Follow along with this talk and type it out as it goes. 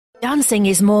Dancing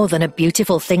is more than a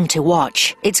beautiful thing to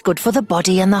watch. It's good for the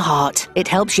body and the heart. It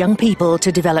helps young people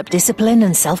to develop discipline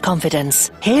and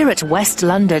self-confidence. Here at West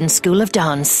London School of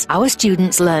Dance, our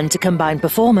students learn to combine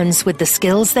performance with the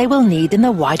skills they will need in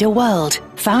the wider world.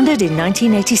 Founded in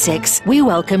 1986, we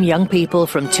welcome young people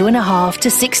from 2.5 to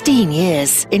 16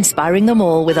 years, inspiring them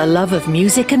all with a love of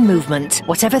music and movement,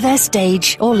 whatever their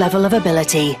stage or level of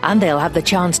ability, and they'll have the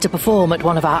chance to perform at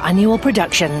one of our annual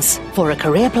productions. For a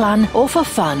career plan or for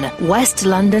fun, West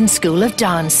London School of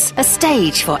Dance, a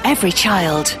stage for every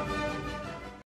child.